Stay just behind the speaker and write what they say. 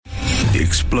the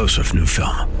explosive new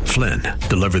film, Flynn,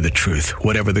 deliver the truth,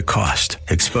 whatever the cost,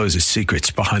 exposes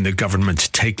secrets behind the government's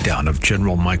takedown of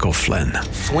General Michael Flynn.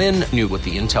 Flynn knew what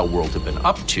the intel world had been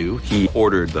up to. He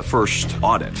ordered the first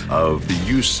audit of the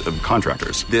use of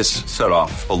contractors. This set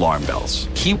off alarm bells.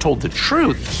 He told the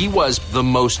truth. He was the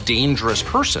most dangerous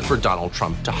person for Donald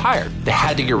Trump to hire. They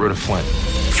had to get rid of Flynn.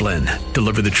 Flynn,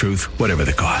 deliver the truth, whatever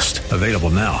the cost. Available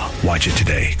now. Watch it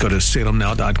today. Go to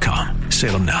salemnow.com.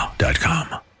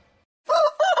 salemnow.com.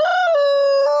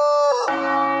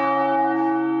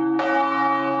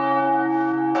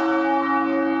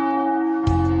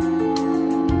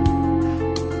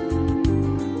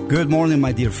 Good morning,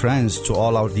 my dear friends, to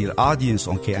all our dear audience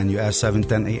on KNUS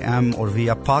 710 AM or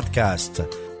via podcast.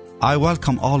 I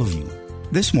welcome all of you.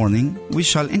 This morning, we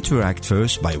shall interact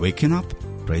first by waking up,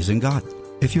 praising God.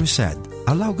 If you're sad,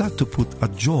 allow God to put a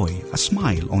joy, a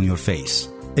smile on your face.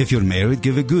 If you're married,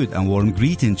 give a good and warm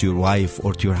greeting to your wife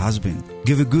or to your husband.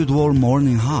 Give a good warm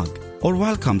morning hug or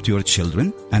welcome to your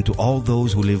children and to all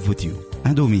those who live with you.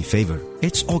 And do me a favor,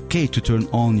 it's okay to turn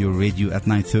on your radio at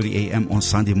 9:30 a.m. on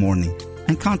Sunday morning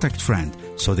and contact friend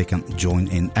so they can join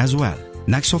in as well.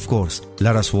 Next, of course,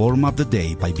 let us warm up the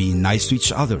day by being nice to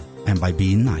each other and by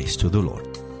being nice to the Lord.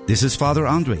 This is Father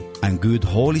André, and good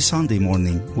Holy Sunday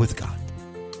morning with God.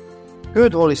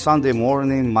 Good Holy Sunday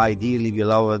morning, my dearly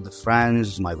beloved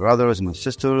friends, my brothers, my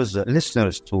sisters,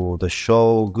 listeners to the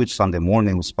show Good Sunday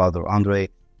Morning with Father André,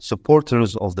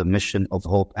 supporters of the mission of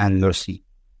hope and mercy.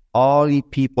 All ye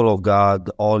people of God,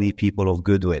 all ye people of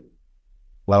goodwill.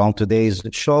 Well, on today's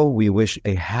show, we wish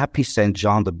a happy St.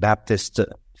 John the Baptist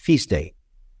feast day.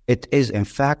 It is, in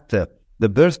fact, the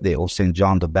birthday of St.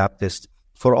 John the Baptist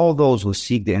for all those who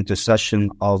seek the intercession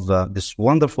of this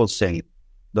wonderful saint,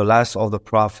 the last of the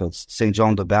prophets, St.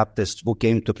 John the Baptist, who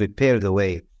came to prepare the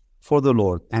way for the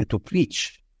Lord and to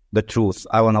preach the truth.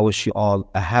 I want to wish you all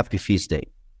a happy feast day.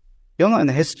 You know, in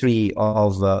the history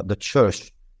of the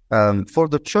church, for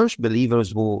the church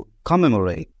believers who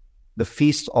commemorate the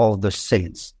feast of the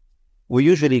saints, we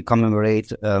usually commemorate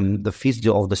the feast day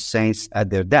of the saints at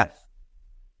their death.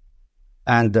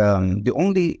 And the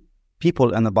only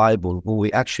people in the Bible who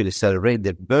we actually celebrate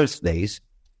their birthdays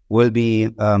will be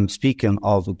speaking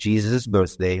of Jesus'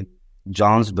 birthday,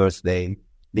 John's birthday,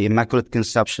 the Immaculate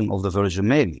Conception of the Virgin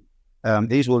Mary.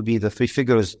 These will be the three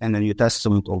figures in the New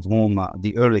Testament of whom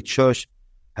the early church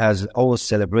has always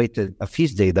celebrated a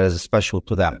feast day that is special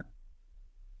to them.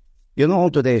 You know,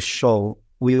 on today's show,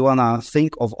 we want to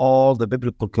think of all the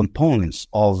biblical components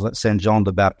of St. John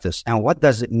the Baptist and what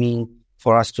does it mean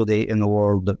for us today in the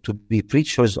world to be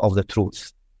preachers of the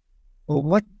truth.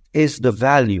 What is the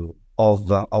value of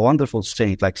a wonderful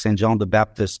saint like St. John the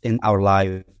Baptist in our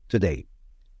life today?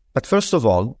 But first of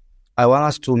all, I want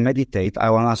us to meditate, I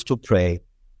want us to pray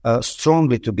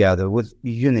strongly together with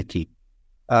unity,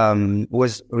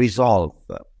 with resolve,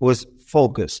 with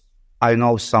focus. I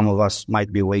know some of us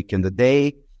might be awake in the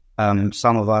day,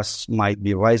 some of us might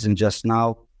be rising just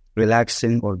now,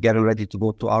 relaxing or getting ready to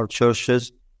go to our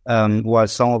churches, while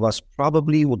some of us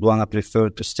probably would want to prefer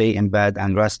to stay in bed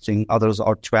and resting. Others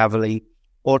are traveling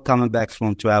or coming back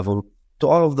from travel. To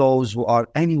all of those who are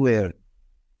anywhere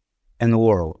in the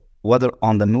world, whether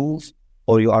on the move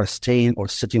or you are staying or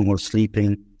sitting or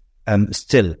sleeping,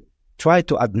 still try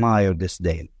to admire this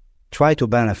day. Try to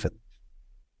benefit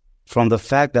from the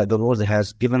fact that the Lord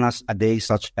has given us a day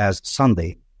such as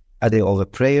Sunday, a day of a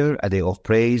prayer, a day of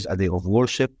praise, a day of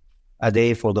worship, a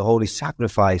day for the holy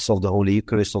sacrifice of the Holy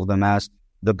Eucharist of the Mass,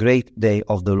 the great day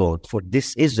of the Lord. For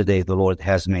this is the day the Lord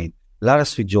has made. Let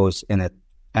us rejoice in it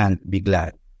and be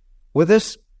glad. With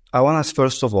this, I want us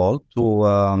first of all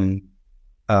to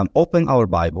open our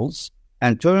Bibles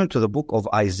and turn to the book of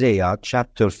Isaiah,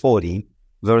 chapter 40,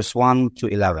 verse 1 to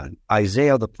 11.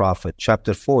 Isaiah the prophet,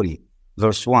 chapter 40,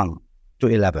 verse 1 to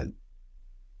 11.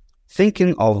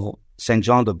 Thinking of St.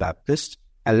 John the Baptist,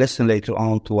 and listen later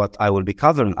on to what I will be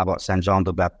covering about St. John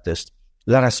the Baptist,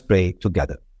 let us pray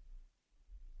together.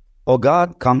 O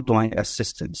God, come to my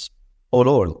assistance. O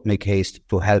Lord, make haste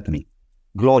to help me.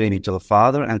 Glory be to the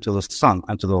Father, and to the Son,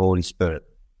 and to the Holy Spirit,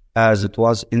 as it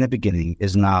was in the beginning,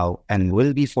 is now, and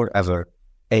will be forever.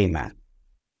 Amen.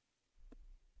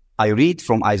 I read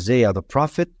from Isaiah the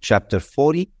prophet, chapter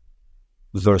 40,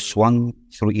 verse 1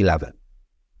 through 11.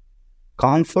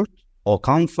 Comfort, O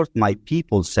comfort my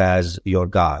people, says your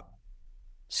God.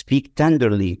 Speak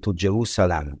tenderly to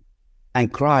Jerusalem,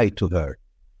 and cry to her,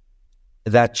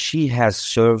 that she has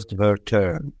served her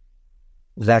term,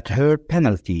 that her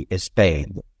penalty is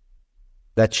paid,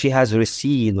 that she has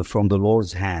received from the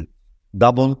Lord's hand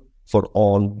double for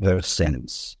all her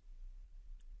sins.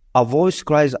 A voice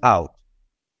cries out,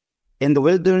 In the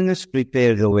wilderness,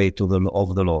 prepare the way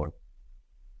of the Lord.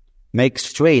 Make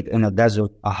straight in the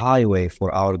desert a highway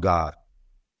for our God.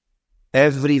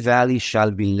 Every valley shall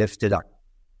be lifted up,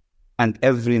 and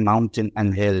every mountain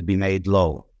and hill be made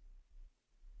low.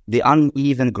 The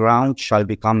uneven ground shall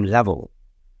become level,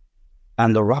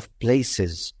 and the rough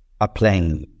places a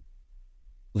plain.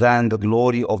 Then the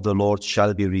glory of the Lord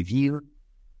shall be revealed,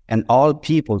 and all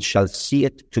people shall see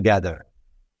it together.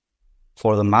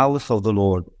 For the mouth of the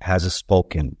Lord has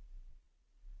spoken.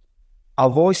 A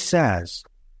voice says,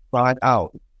 cry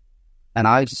out. And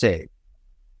I say,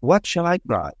 what shall I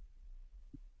cry?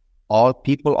 All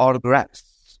people are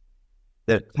grass.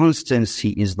 Their constancy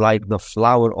is like the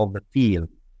flower of the field.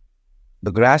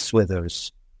 The grass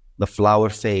withers, the flower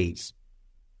fades.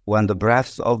 When the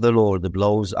breath of the Lord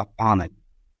blows upon it,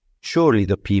 surely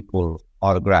the people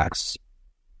are grass.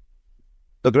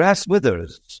 The grass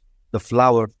withers, the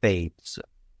flower fades,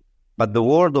 but the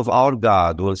word of our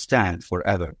God will stand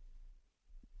forever.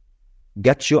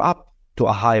 Get you up to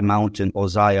a high mountain, O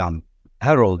Zion,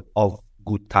 herald of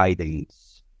good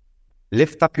tidings.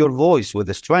 Lift up your voice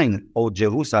with strength, O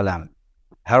Jerusalem,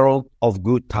 herald of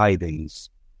good tidings.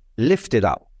 Lift it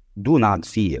up, do not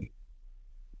fear.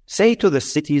 Say to the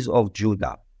cities of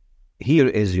Judah, here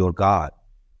is your God.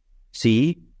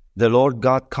 See, the Lord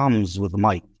God comes with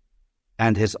might,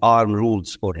 and his arm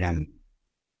rules for him.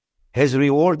 His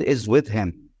reward is with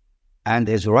him, and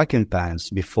his recompense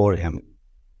before him.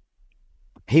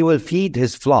 He will feed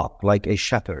his flock like a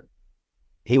shepherd.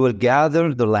 He will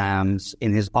gather the lambs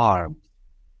in his arms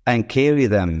and carry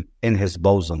them in his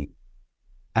bosom,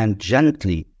 and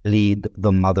gently lead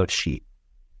the mother sheep.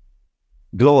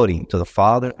 Glory to the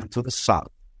Father, and to the Son,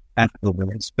 and to the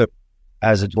Holy Spirit,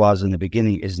 as it was in the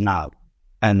beginning, is now,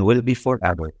 and will be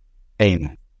forever.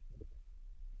 Amen.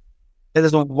 It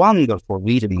is a wonderful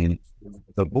reading in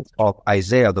the book of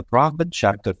Isaiah the prophet,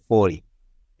 chapter 40.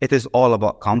 It is all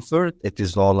about comfort. It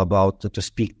is all about to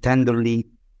speak tenderly.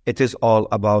 It is all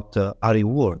about a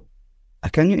reward.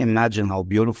 Can you imagine how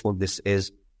beautiful this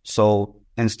is? So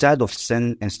instead of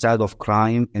sin, instead of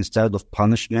crime, instead of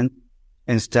punishment,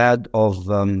 instead of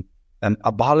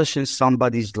abolishing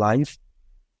somebody's life,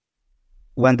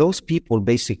 when those people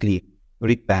basically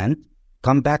repent,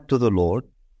 come back to the Lord,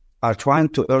 are trying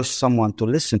to urge someone to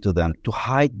listen to them, to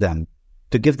hide them,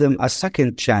 to give them a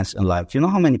second chance in life. You know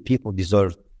how many people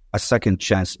deserve a second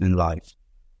chance in life?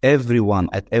 Everyone,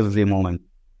 at every moment,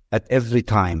 at every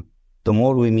time. The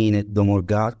more we mean it, the more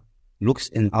God looks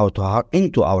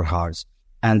into our hearts,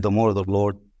 and the more the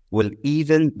Lord will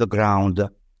even the ground,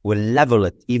 will level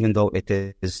it, even though it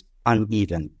is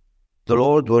uneven. The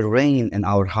Lord will reign in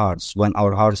our hearts when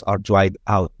our hearts are dried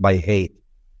out by hate,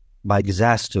 by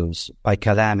disasters, by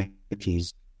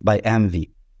calamities, by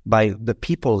envy, by the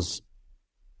people's,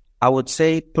 I would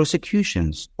say,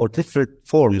 persecutions or different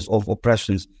forms of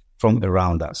oppressions from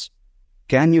around us.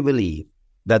 Can you believe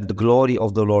that the glory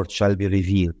of the Lord shall be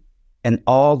revealed, and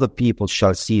all the people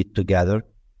shall see it together?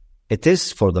 It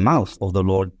is for the mouth of the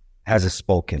Lord has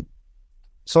spoken.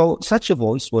 So such a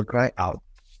voice will cry out.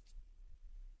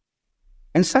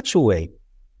 In such a way,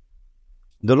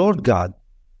 the Lord God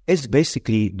is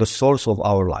basically the source of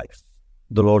our life.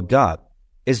 The Lord God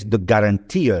is the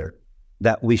guarantor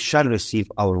that we shall receive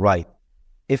our right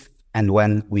if and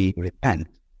when we repent.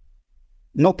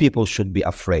 No people should be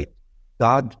afraid.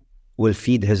 God will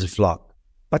feed his flock.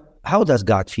 But how does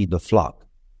God feed the flock?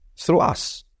 Through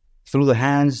us, through the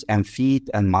hands and feet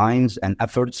and minds and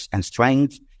efforts and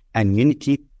strength and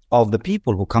unity of the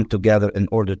people who come together in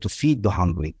order to feed the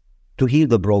hungry, to heal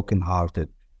the brokenhearted,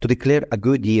 to declare a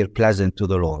good year pleasant to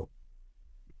the Lord.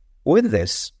 With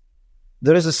this,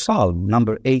 there is a Psalm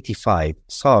number 85,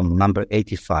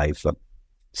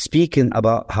 speaking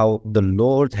about how the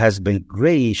Lord has been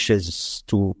gracious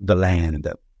to the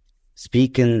land,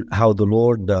 speaking how the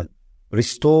Lord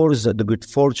restores the good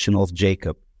fortune of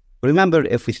Jacob. Remember,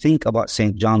 if we think about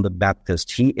St. John the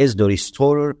Baptist, he is the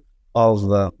restorer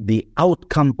of the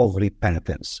outcome of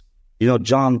repentance. You know,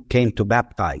 John came to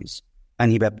baptize,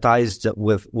 and he baptized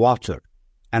with water.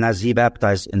 And as he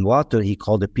baptized in water, he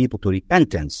called the people to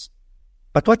repentance.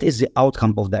 But what is the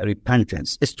outcome of that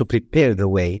repentance? It's to prepare the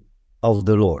way of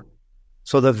the Lord.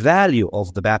 So the value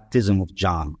of the baptism of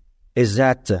John is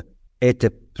that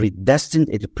it predestined,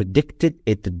 it predicted,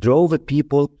 it drove the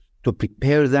people to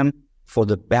prepare them for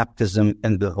the baptism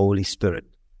in the Holy Spirit,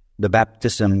 the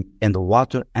baptism in the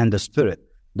water and the Spirit,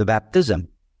 the baptism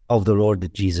of the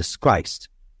Lord Jesus Christ.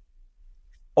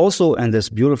 Also in this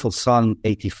beautiful Psalm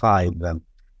 85,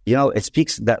 it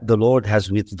speaks that the Lord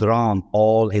has withdrawn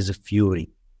all his fury.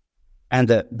 And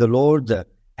the Lord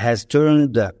has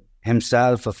turned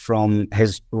himself from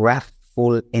his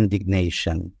wrathful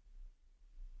indignation.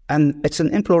 And it's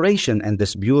an imploration in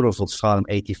this beautiful Psalm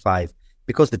 85,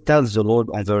 because it tells the Lord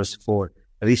on verse 4,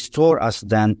 "Restore us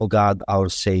then, O God, our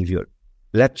Savior.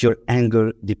 Let your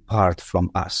anger depart from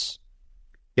us."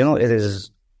 You know, it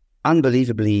is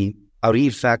unbelievably a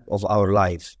real fact of our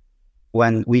life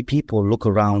when we people look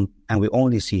around and we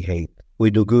only see hate.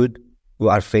 We do good, we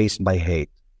are faced by hate.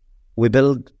 We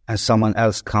build and someone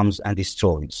else comes and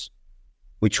destroys.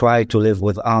 We try to live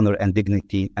with honor and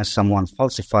dignity and someone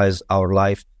falsifies our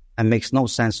life and makes no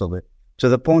sense of it, to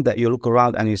the point that you look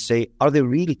around and you say, are they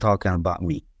really talking about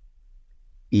me?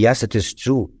 Yes, it is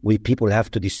true. We people have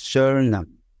to discern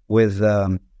with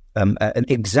an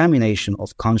examination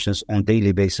of conscience on a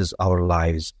daily basis our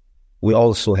lives. We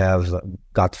also have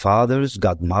godfathers,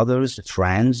 godmothers,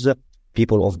 friends,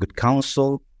 people of good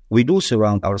counsel. We do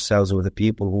surround ourselves with the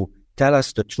people who tell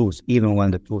us the truth, even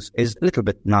when the truth is a little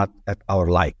bit not at our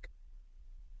like.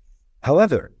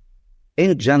 However,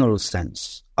 in general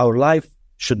sense, our life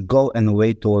should go in a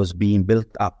way towards being built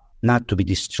up, not to be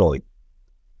destroyed.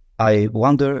 I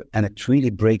wonder, and it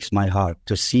really breaks my heart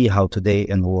to see how today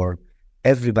in the world,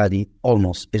 everybody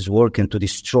almost is working to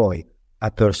destroy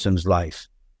a person's life.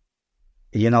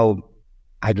 You know,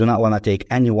 I do not want to take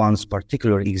anyone's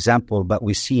particular example, but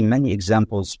we see many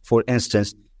examples, for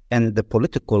instance, in the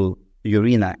political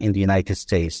arena in the United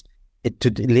States,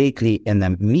 lately in the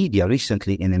media,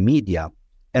 recently in the media,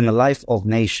 in the life of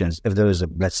nations. If there is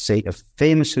let's say, a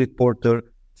famous reporter,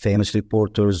 famous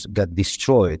reporters get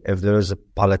destroyed. If there is a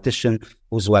politician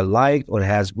who's well-liked or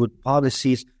has good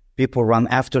policies, people run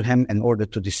after him in order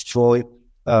to destroy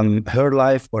her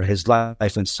life or his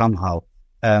life, and somehow,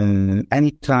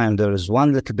 anytime there is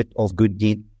one little bit of good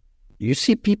deed, you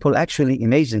see people actually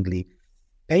amazingly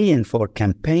paying for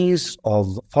campaigns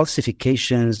of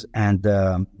falsifications and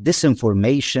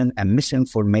disinformation and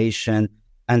misinformation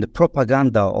and the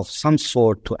propaganda of some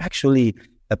sort to actually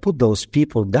put those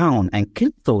people down and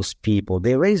kill those people.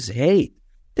 They raise hate.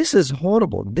 This is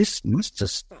horrible. This must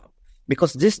stop,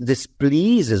 because this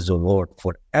displeases the Lord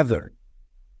forever.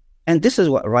 And this is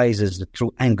what raises the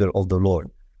true anger of the Lord.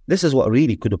 This is what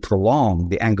really could prolong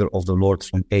the anger of the Lord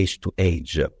from age to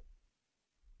age. And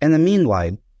in the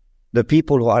meanwhile, the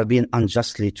people who are being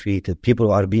unjustly treated, people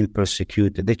who are being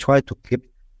persecuted, they try to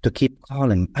keep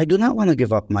calling, I do not want to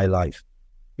give up my life.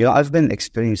 You know, I've been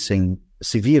experiencing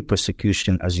severe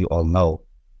persecution, as you all know,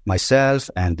 myself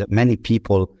and many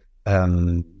people,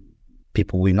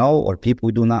 people we know or people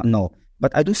we do not know.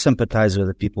 But I do sympathize with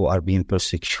the people who are being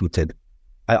persecuted.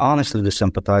 I honestly do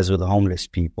sympathize with the homeless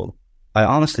people. I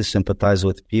honestly sympathize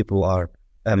with people who are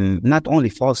not only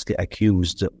falsely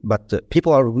accused, but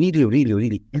people are really, really,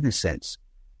 really innocent.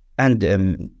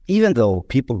 And even though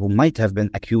people who might have been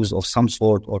accused of some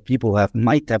sort, or people who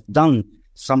might have done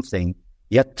something,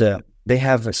 yet they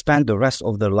have spent the rest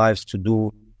of their lives to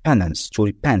do penance, to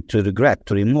repent, to regret,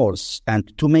 to remorse,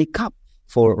 and to make up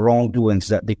for wrongdoings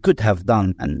that they could have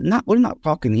done. And we're not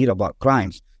talking here about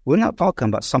crimes. We're not talking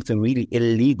about something really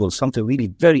illegal, something really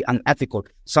very unethical,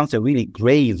 something really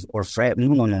grave or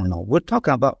no. We're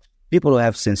talking about people who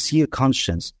have sincere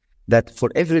conscience, that for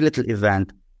every little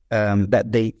event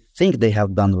that they think they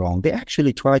have done wrong, they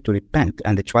actually try to repent,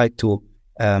 and they try to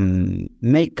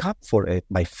make up for it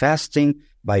by fasting,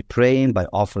 by praying, by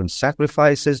offering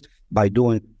sacrifices, by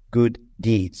doing good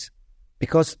deeds.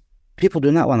 Because people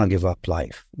do not want to give up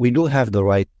life. We do have the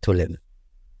right to live.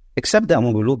 Except that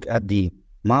when we look at the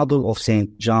model of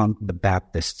St. John the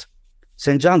Baptist.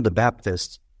 St. John the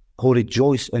Baptist, who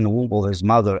rejoiced in the womb of his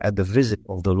mother at the visit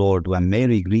of the Lord when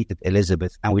Mary greeted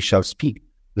Elizabeth, and we shall speak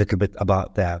a little bit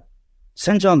about that.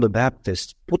 St. John the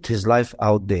Baptist put his life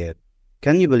out there.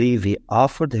 Can you believe he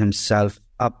offered himself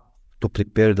up to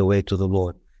prepare the way to the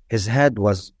Lord? His head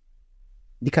was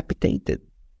decapitated.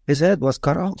 His head was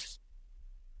cut off.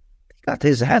 He got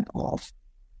his head off.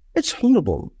 It's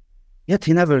horrible. Yet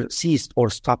he never ceased or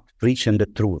stopped preaching the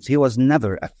truth. He was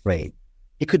never afraid.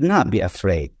 He could not be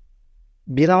afraid.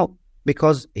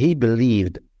 Because he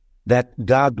believed that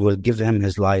God will give him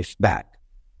his life back.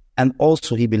 And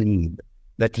also he believed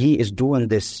that he is doing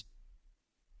this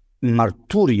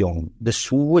martyrium,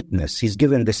 this witness. He's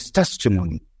given this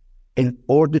testimony in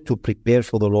order to prepare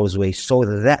for the Lord's way, so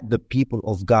that the people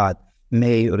of God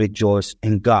may rejoice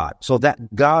in God, so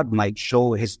that God might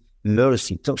show his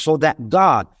mercy, so that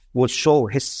God will show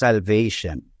his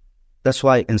salvation. That's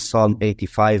why in Psalm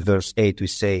 85 verse 8 we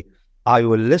say, I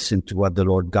will listen to what the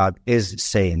Lord God is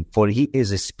saying, for he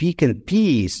is speaking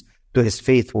peace to his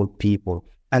faithful people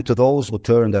and to those who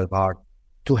turn their heart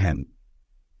to him.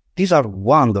 These are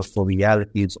wonderful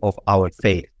realities of our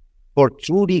faith. For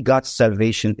truly God's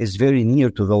salvation is very near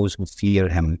to those who fear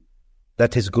him,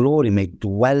 that his glory may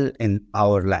dwell in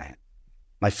our land.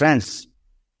 My friends,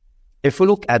 if we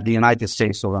look at the United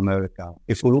States of America,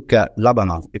 if we look at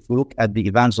Lebanon, if we look at the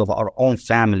events of our own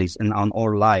families and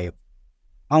our life,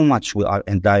 how much we are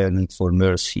in dire need for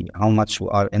mercy, how much we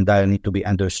are in dire need to be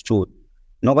understood.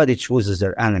 Nobody chooses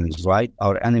their enemies, right?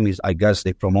 Our enemies, I guess,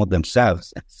 they promote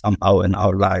themselves somehow in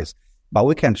our lives. But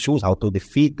we can choose how to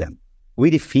defeat them.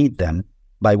 We defeat them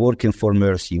by working for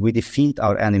mercy. We defeat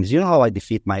our enemies. You know how I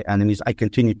defeat my enemies? I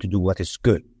continue to do what is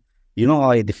good. You know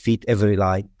how I defeat every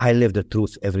lie? I live the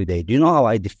truth every day. Do you know how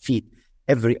I defeat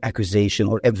every accusation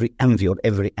or every envy or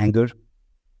every anger?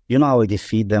 You know how I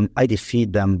defeat them? I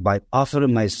defeat them by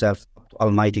offering myself to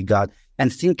Almighty God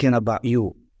and thinking about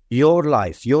you, your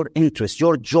life, your interest,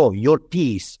 your joy, your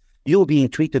peace, you being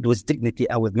treated with dignity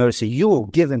and with mercy, you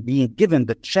being given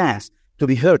the chance to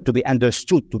be heard, to be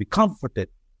understood, to be comforted,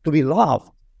 to be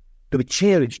loved, to be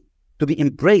cherished, to be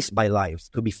embraced by life,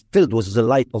 to be filled with the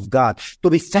light of God, to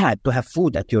be fed, to have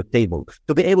food at your table,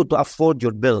 to be able to afford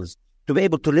your bills, to be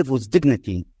able to live with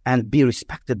dignity and be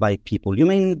respected by people. You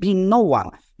may be no one.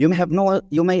 You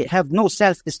may have no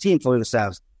self-esteem for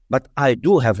yourselves, but I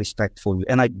do have respect for you,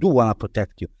 and I do want to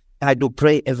protect you. And I do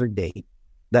pray every day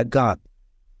that God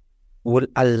will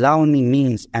allow me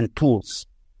means and tools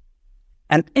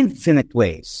and infinite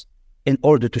ways in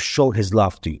order to show his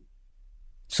love to you.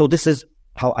 So this is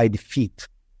how I defeat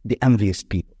the envious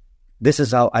people. This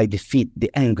is how I defeat the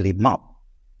angry mob.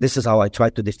 This is how I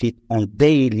try to defeat on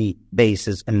daily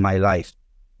basis in my life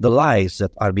the lies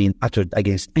that are being uttered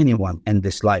against anyone in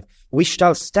this life. We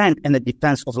shall stand in the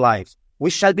defense of life. We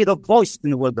shall be the voice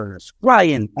in the wilderness,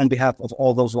 crying on behalf of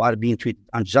all those who are being treated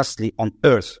unjustly on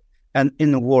earth and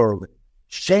in the world.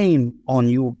 Shame on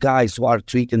you guys who are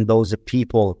treating those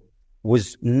people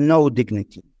with no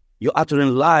dignity. You're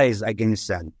uttering lies against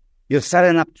them. You're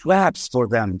setting up traps for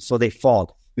them so they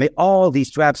fall. May all these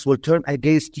traps will turn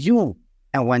against you.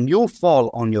 And when you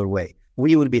fall on your way,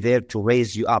 we will be there to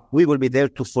raise you up. We will be there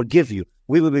to forgive you.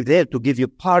 We will be there to give you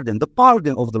pardon, the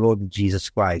pardon of the Lord Jesus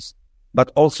Christ.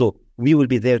 But also, we will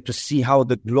be there to see how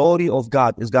the glory of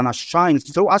God is going to shine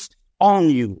through us on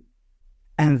you.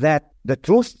 And that the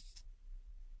truth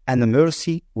and the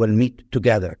mercy will meet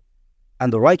together.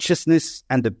 And the righteousness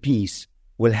and the peace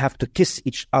will have to kiss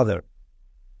each other.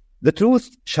 The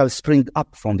truth shall spring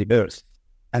up from the earth,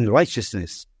 and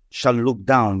righteousness shall look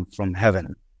down from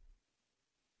heaven.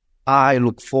 I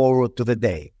look forward to the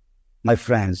day, my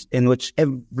friends, in which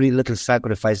every little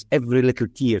sacrifice, every little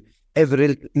tear, every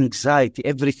little anxiety,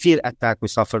 every fear attack we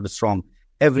suffered from,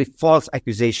 every false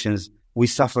accusations we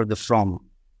suffered from,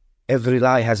 every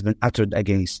lie has been uttered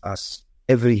against us,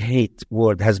 every hate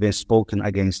word has been spoken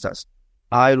against us.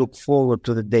 I look forward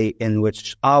to the day in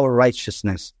which our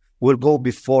righteousness will go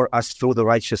before us through the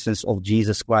righteousness of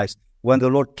Jesus Christ, when the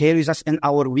Lord carries us in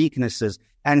our weaknesses,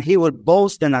 and he will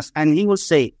boast in us, and he will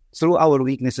say, through our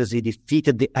weaknesses, he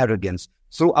defeated the arrogance.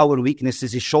 Through our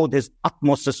weaknesses, he showed his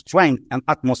utmost strength and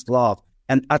utmost love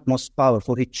and utmost power,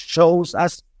 for he chose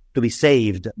us to be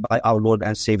saved by our Lord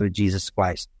and Savior Jesus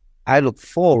Christ. I look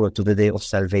forward to the day of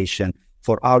salvation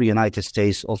for our United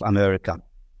States of America.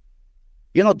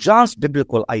 You know, John's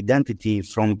biblical identity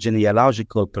from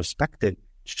genealogical perspective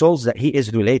shows that he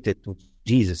is related to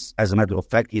Jesus. As a matter of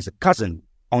fact, he's a cousin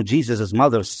on Jesus'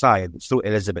 mother's side through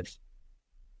Elizabeth.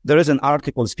 There is an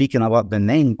article speaking about the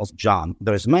name of John.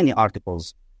 There's many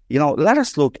articles. You know, let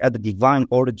us look at the divine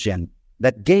origin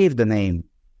that gave the name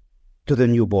to the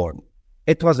newborn.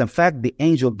 It was, in fact, the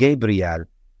angel Gabriel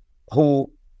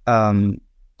who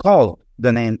called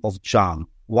the name of John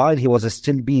while he was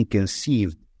still being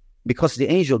conceived, because the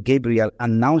angel Gabriel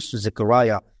announced to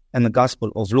Zechariah in the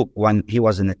Gospel of Luke, when he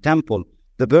was in the temple,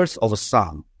 the birth of a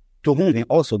son, to whom he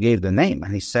also gave the name.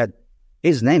 And he said,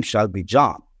 his name shall be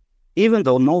John, even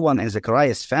though no one in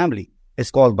Zechariah's family is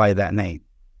called by that name.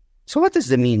 So what is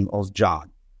the meaning of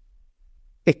John?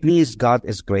 It means God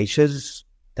is gracious,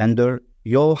 tender,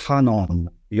 Yohanon,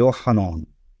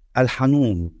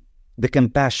 Al-Hanun, the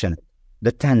compassionate,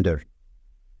 the tender,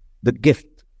 the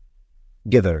gift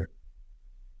giver.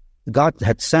 God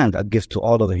had sent a gift to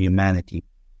all of humanity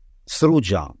through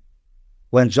John.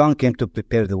 When John came to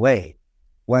prepare the way,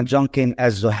 when John came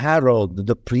as the herald,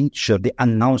 the preacher, the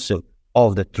announcer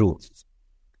of the truth.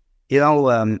 You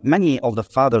know, many of the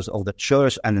fathers of the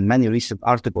church and in many recent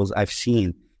articles I've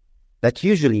seen that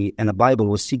usually in the Bible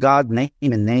we see God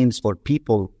naming names for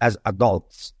people as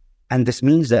adults. And this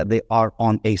means that they are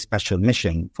on a special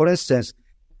mission. For instance,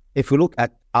 if we look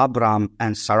at Abram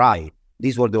and Sarai,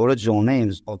 these were the original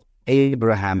names of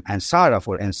Abraham and Sarah,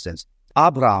 for instance.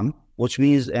 Abram which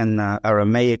means in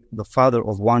Aramaic, the father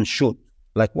of one shoot,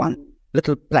 like one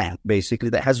little plant, basically,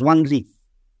 that has one leaf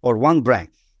or one branch.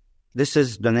 This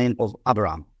is the name of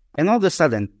Abraham. And all of a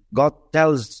sudden, God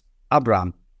tells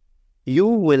Abraham, you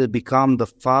will become the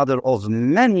father of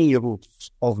many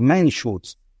roots, of many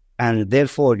shoots, and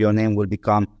therefore your name will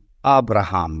become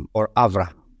Abraham or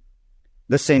Avraham.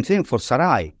 The same thing for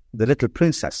Sarai, the little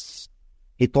princess.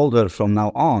 He told her, from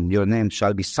now on, your name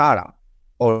shall be Sarah,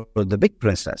 or the big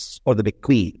princess, or the big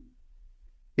queen.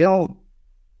 You know,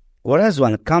 whereas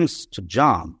when it comes to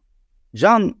John,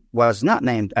 John was not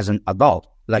named as an adult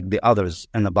like the others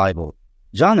in the Bible.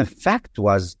 John, in fact,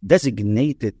 was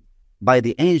designated by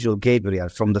the angel Gabriel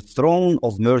from the throne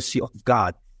of mercy of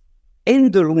God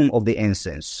in the room of the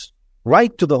incense,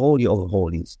 right to the Holy of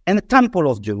Holies, in the temple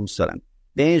of Jerusalem.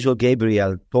 The angel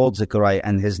Gabriel told Zechariah,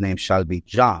 and his name shall be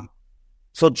John.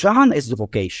 So John is the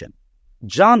vocation.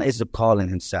 John is the calling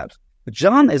himself.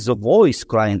 John is the voice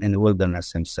crying in the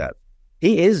wilderness himself.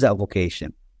 He is that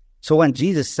vocation. So when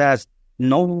Jesus says,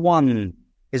 no one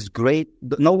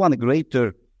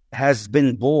greater has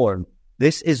been born,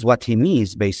 this is what he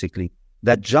means, basically,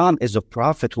 that John is a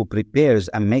prophet who prepares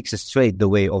and makes straight the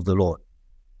way of the Lord.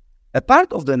 A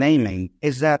part of the naming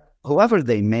is that whoever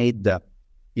they made the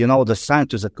sign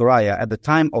to Zechariah at the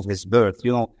time of his birth,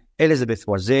 Elizabeth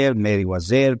was there, Mary was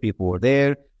there, people were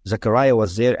there, Zechariah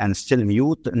was there and still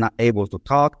mute, not able to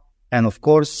talk. And of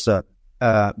course,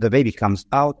 the baby comes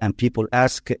out and people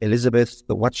ask Elizabeth,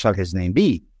 what shall his name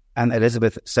be? And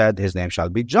Elizabeth said, his name shall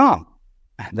be John.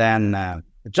 Then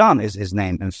John is his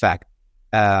name, in fact.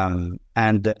 And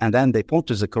then they point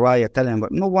to Zechariah, telling him,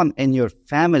 no one in your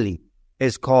family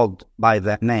is called by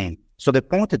that name. So they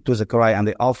pointed to Zechariah and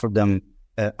they offered them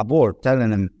a board,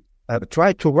 telling him,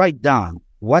 try to write down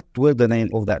what will the name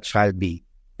of that child be.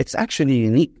 It's actually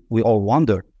unique. We all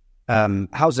wonder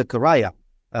how Zechariah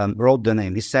wrote the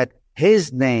name. He said,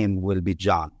 his name will be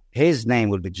John. His name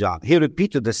will be John. He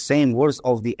repeated the same words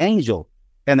of the angel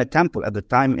in the temple at the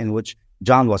time in which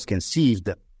John was conceived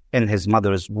in his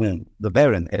mother's womb, the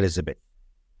barren Elizabeth.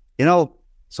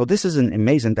 So this is an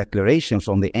amazing declaration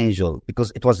from the angel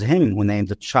because it was him who named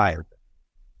the child.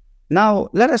 Now,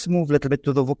 let us move a little bit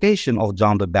to the vocation of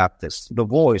John the Baptist, the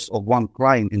voice of one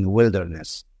crying in the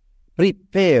wilderness.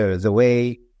 Prepare the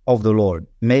way of the Lord,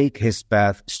 make his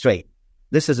path straight.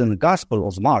 This is in the Gospel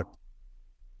of Mark,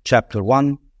 chapter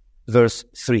 1, verse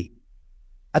 3.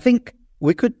 I think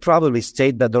we could probably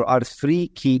state that there are three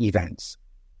key events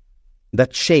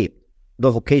that shape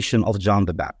the vocation of John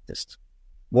the Baptist.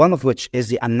 One of which is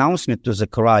the announcement to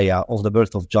Zechariah of the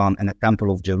birth of John in the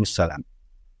temple of Jerusalem.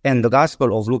 In the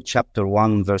Gospel of Luke chapter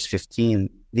 1, verse 15,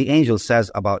 the angel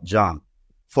says about John,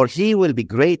 for he will be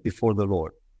great before the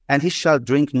Lord, and he shall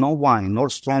drink no wine nor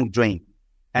strong drink,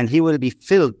 and he will be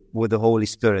filled with the Holy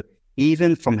Spirit,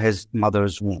 even from his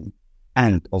mother's womb.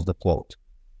 End of the quote.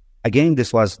 Again,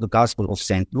 this was the Gospel of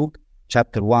St. Luke,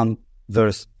 chapter 1,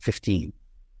 verse 15.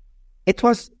 It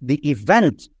was the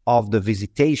event of the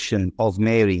visitation of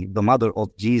Mary, the mother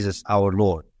of Jesus our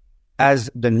Lord, as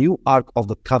the new Ark of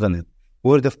the Covenant,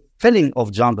 where the filling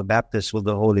of John the Baptist with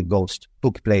the Holy Ghost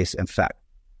took place, in fact.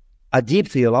 A deep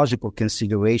theological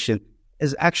consideration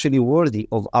is actually worthy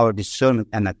of our discernment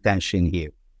and attention here.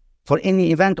 For in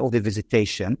the event of the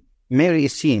visitation, Mary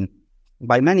is seen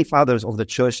by many fathers of the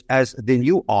church as the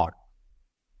new Ark,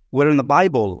 where in the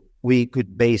Bible we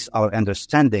could base our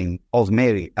understanding of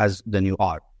Mary as the new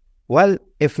Ark. Well,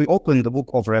 if we open the book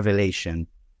of Revelation,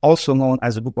 also known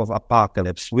as the book of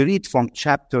Apocalypse, we read from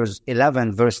chapters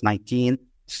 11, verse 19,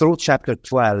 through chapter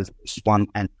 12, verse 1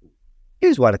 and 2.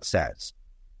 Here's what it says.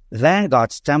 Then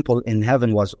God's temple in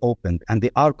heaven was opened, and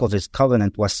the ark of his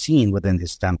covenant was seen within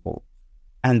his temple.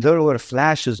 And there were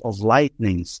flashes of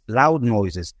lightnings, loud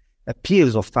noises,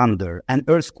 peals of thunder, an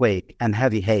earthquake, and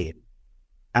heavy hail.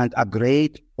 And a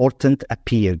great portent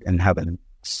appeared in heaven,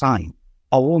 a sign,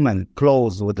 a woman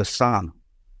clothed with the sun,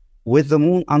 with the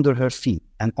moon under her feet,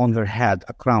 and on her head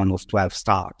a crown of 12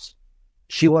 stars.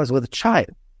 She was with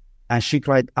child, and she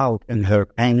cried out in her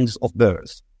pangs of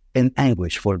birth, in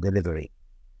anguish for delivery.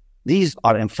 These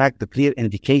are in fact the clear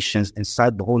indications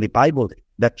inside the Holy Bible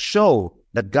that show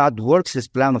that God works his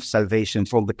plan of salvation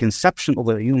from the conception of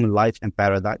a human life in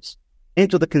paradise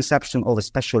into the conception of the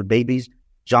special babies,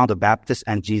 John the Baptist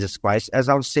and Jesus Christ as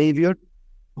our Savior,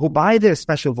 who by their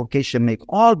special vocation make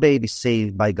all babies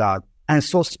saved by God and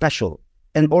so special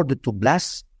in order to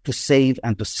bless, to save,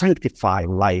 and to sanctify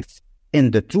life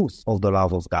in the truth of the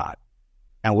love of God.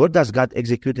 And where does God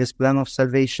execute his plan of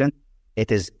salvation?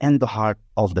 It is in the heart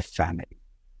of the family.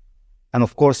 And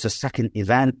of course, the second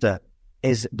event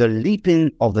is the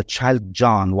leaping of the child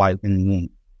John while in the womb.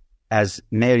 as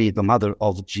Mary, the mother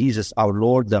of Jesus, our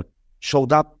Lord,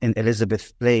 showed up in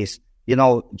Elizabeth's place,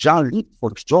 John leaped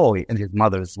for joy in his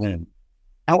mother's womb.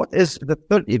 And what is the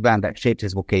third event that shaped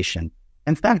his vocation?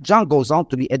 In fact, John goes on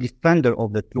to be a defender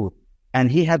of the truth,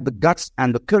 and he had the guts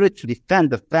and the courage to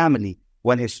defend the family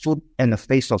when he stood in the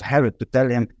face of Herod to tell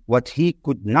him that he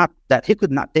could not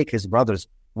take his brother's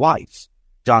wife.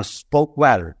 John spoke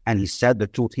well, and he said the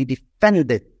truth. He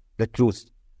defended the truth.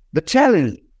 The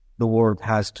challenge the world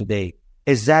has today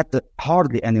is that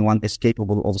hardly anyone is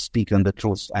capable of speaking the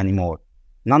truth anymore.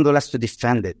 Nonetheless, to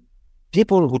defend it.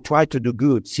 People who try to do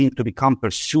good seem to become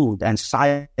pursued and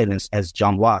silenced as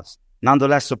John was.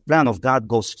 Nonetheless, the plan of God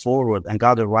goes forward, and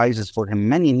God arises for him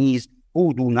many knees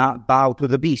who do not bow to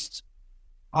the beast.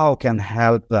 How can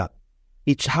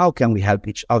we help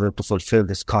each other to fulfill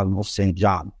this calling of St.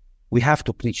 John? We have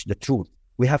to preach the truth.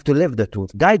 We have to live the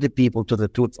truth, guide the people to the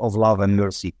truth of love and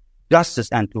mercy, justice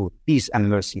and truth, peace and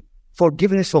mercy,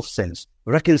 forgiveness of sins,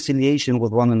 reconciliation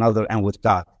with one another and with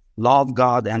God, love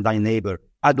God and thy neighbor,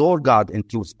 adore God in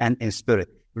truth and in spirit,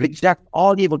 reject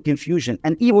all evil confusion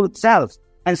and evil itself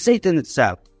and Satan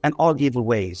itself and all evil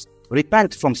ways,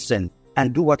 repent from sin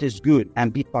and do what is good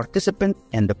and be participant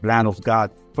in the plan of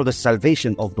God for the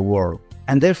salvation of the world.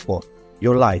 And therefore,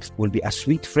 your life will be a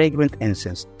sweet, fragrant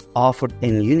incense offered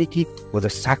in unity with the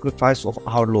sacrifice of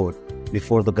our Lord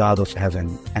before the God of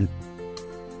heaven. And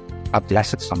a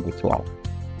blessed Sunday to all.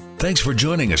 Thanks for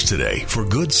joining us today for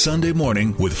Good Sunday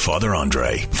Morning with Father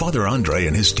André. Father André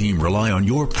and his team rely on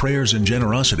your prayers and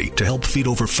generosity to help feed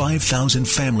over 5,000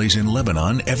 families in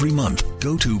Lebanon every month.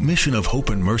 Go to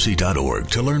missionofhopeandmercy.org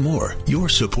to learn more. Your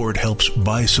support helps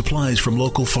buy supplies from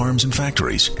local farms and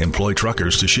factories, employ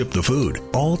truckers to ship the food,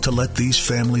 all to let these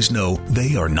families know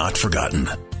they are not forgotten.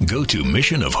 Go to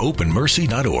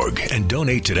missionofhopeandmercy.org and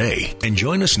donate today. And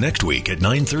join us next week at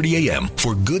 9:30 a.m.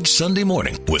 for Good Sunday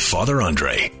Morning with Father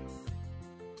André.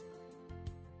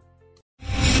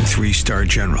 3-star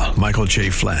General Michael J.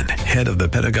 Flynn, head of the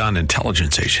Pentagon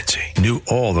Intelligence Agency, knew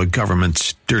all the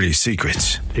government's dirty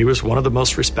secrets. He was one of the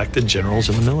most respected generals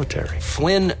in the military.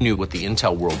 Flynn knew what the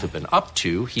intel world had been up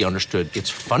to. He understood its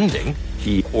funding.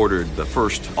 He ordered the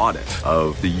first audit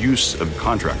of the use of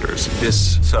contractors.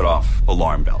 This set off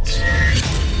alarm bells.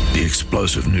 The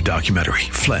explosive new documentary,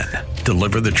 Flynn,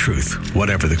 Deliver the Truth,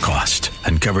 Whatever the Cost,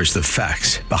 uncovers the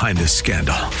facts behind this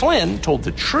scandal. Flynn told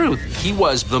the truth. He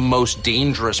was the most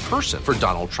dangerous person for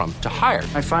Donald Trump to hire.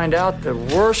 I find out the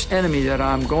worst enemy that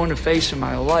I'm going to face in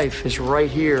my life is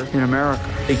right here in America.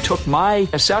 They took my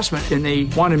assessment and they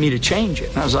wanted me to change it.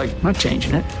 And I was like, I'm not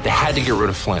changing it. They had to get rid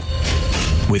of Flynn.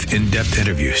 With in-depth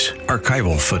interviews,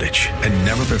 archival footage, and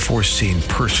never-before-seen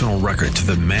personal records of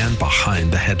the man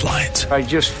behind the headlines. I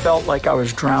just felt like I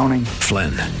was drowning.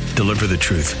 Flynn, Deliver the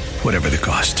Truth, Whatever the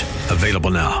Cost.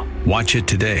 Available now. Watch it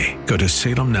today. Go to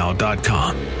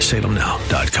salemnow.com.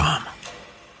 salemnow.com.